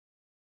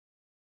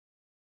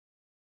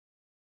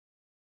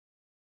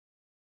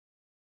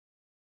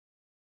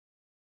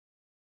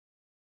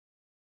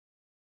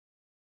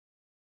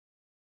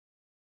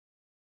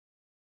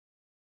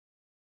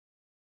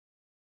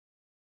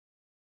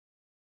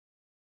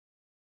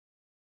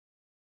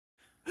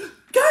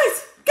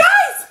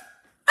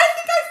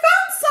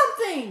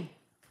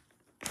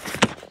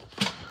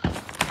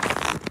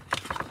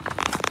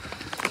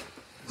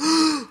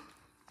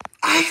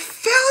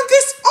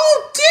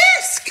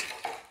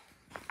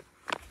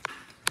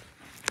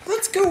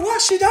go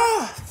wash it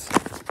off.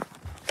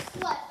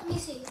 What? Let me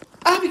see.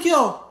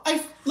 Abigail,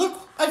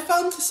 I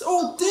found this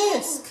old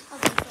disc.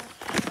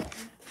 Okay.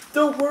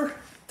 Don't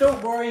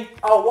worry,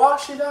 I'll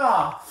wash it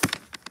off.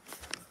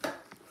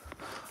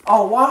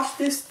 I'll wash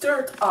this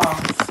dirt off.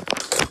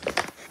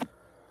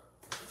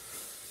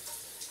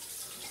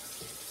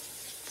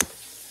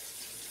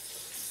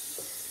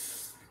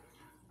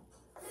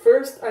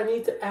 First, I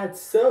need to add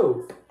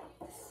soap.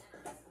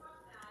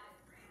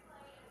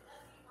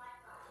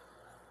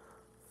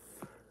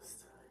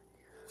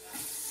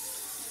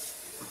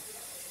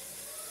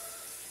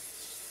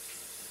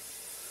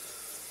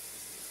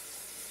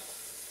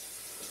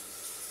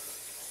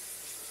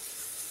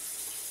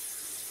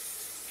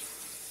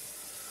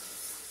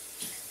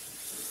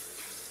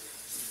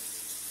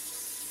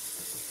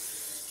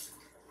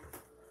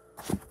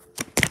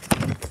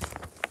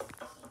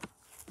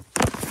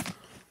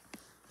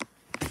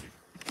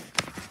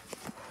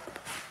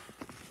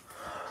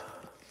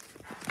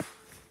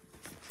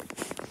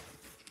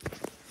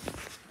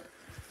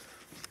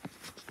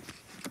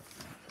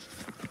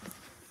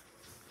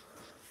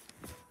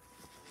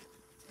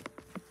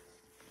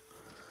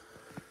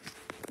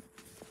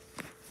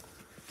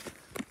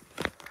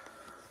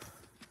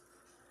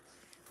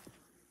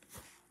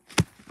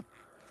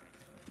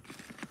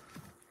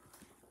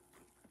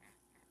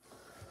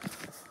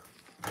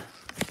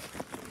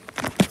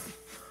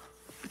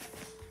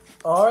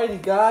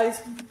 Alrighty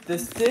guys,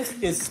 this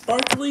disc is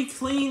sparkly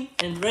clean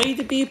and ready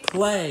to be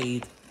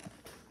played.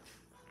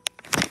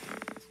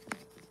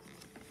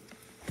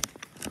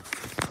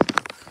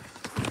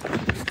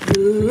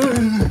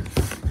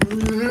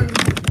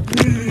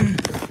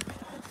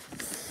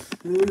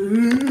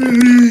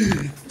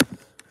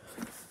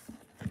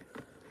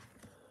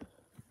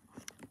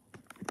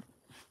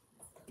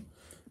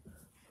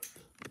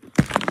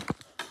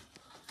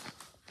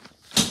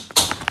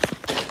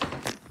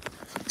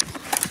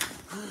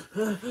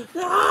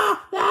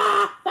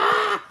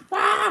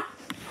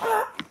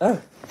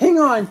 Hang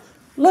on,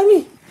 let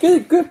me get a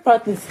grip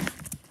on this.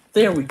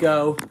 There we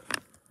go.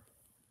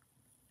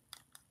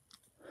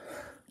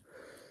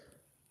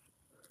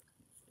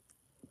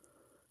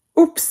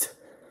 Oops.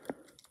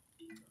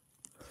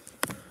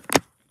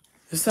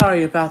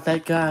 Sorry about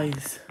that,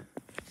 guys.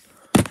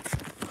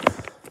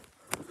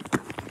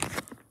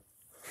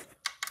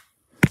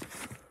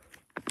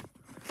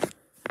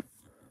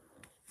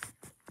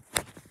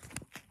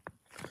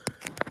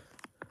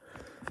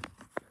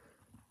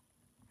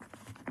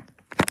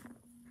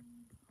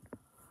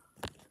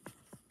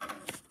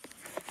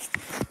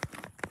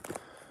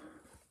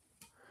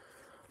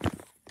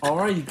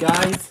 Alrighty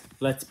guys,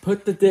 let's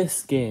put the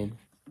disc in.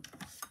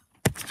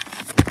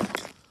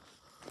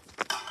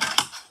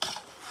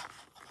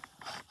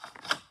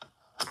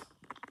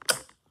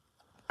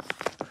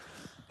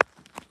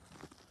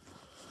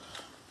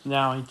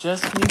 Now I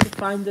just need to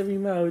find the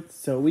remote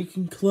so we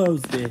can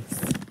close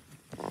this.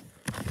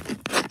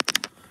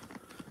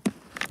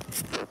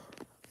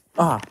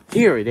 Ah,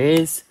 here it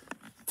is.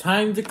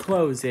 Time to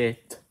close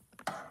it.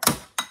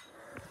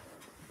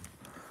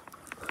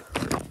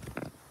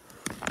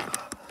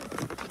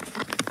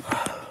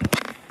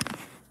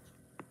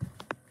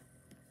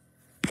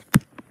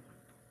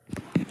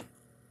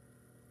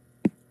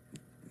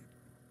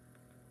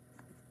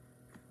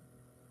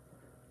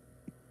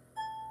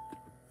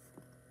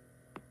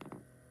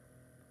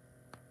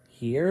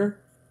 Here?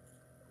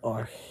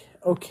 Or,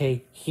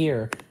 okay,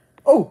 here.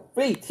 Oh,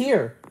 wait,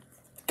 here.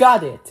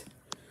 Got it.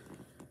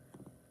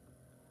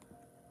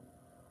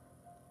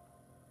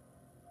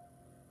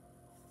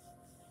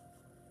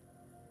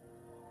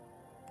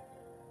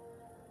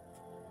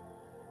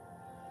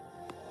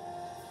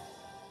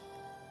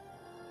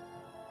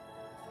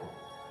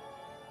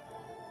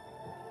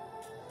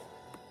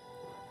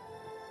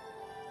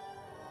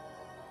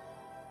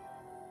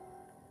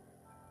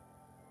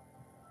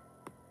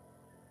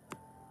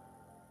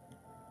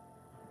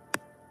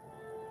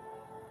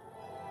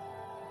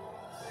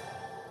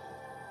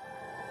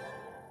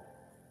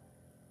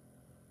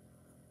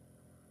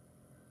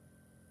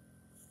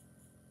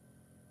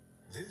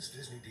 This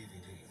Disney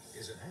DVD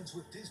is enhanced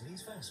with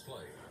Disney's Fast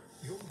Play.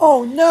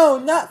 Oh no,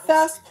 not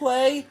Fast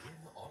Play.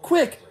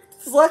 Quick,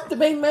 select the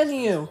main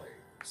menu.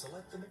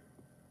 Select the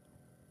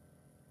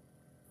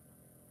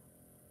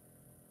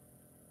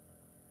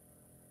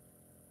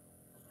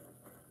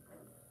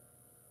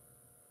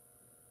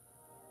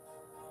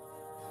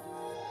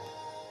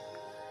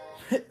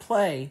Hit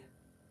play.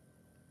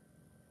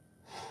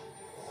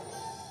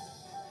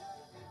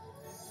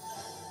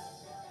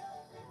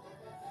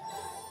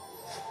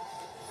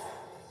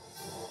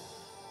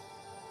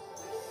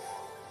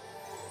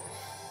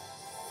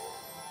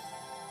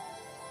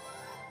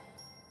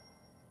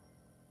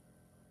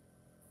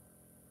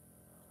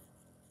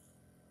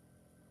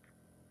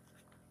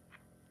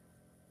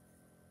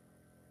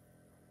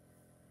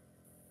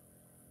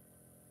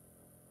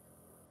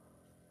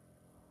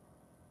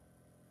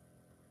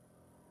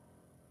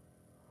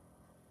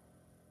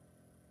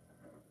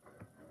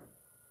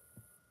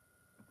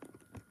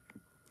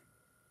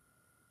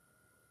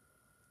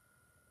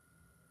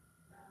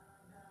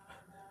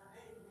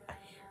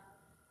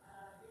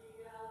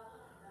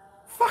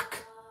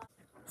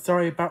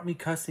 Sorry about me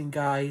cussing,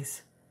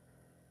 guys.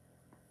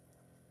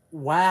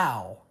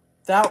 Wow.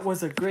 That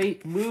was a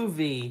great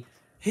movie.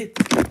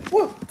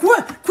 Whoa,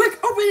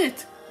 quick, open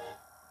it!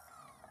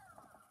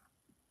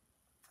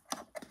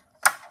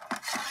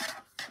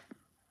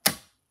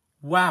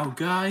 Wow,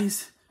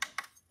 guys.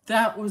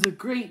 That was a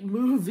great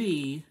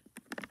movie.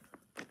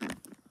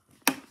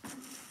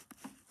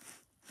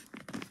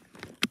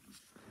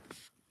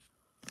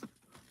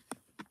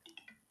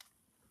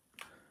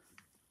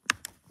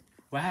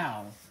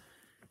 Wow.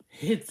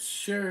 It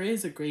sure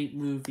is a great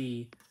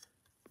movie.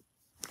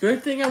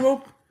 Good thing I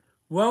won't...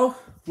 Well,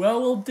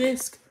 old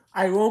Disc,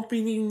 I won't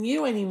be needing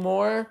you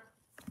anymore.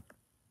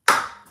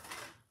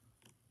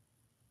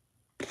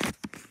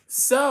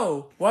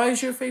 So, what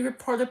is your favorite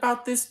part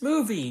about this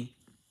movie?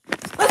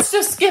 Let's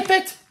just skip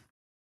it!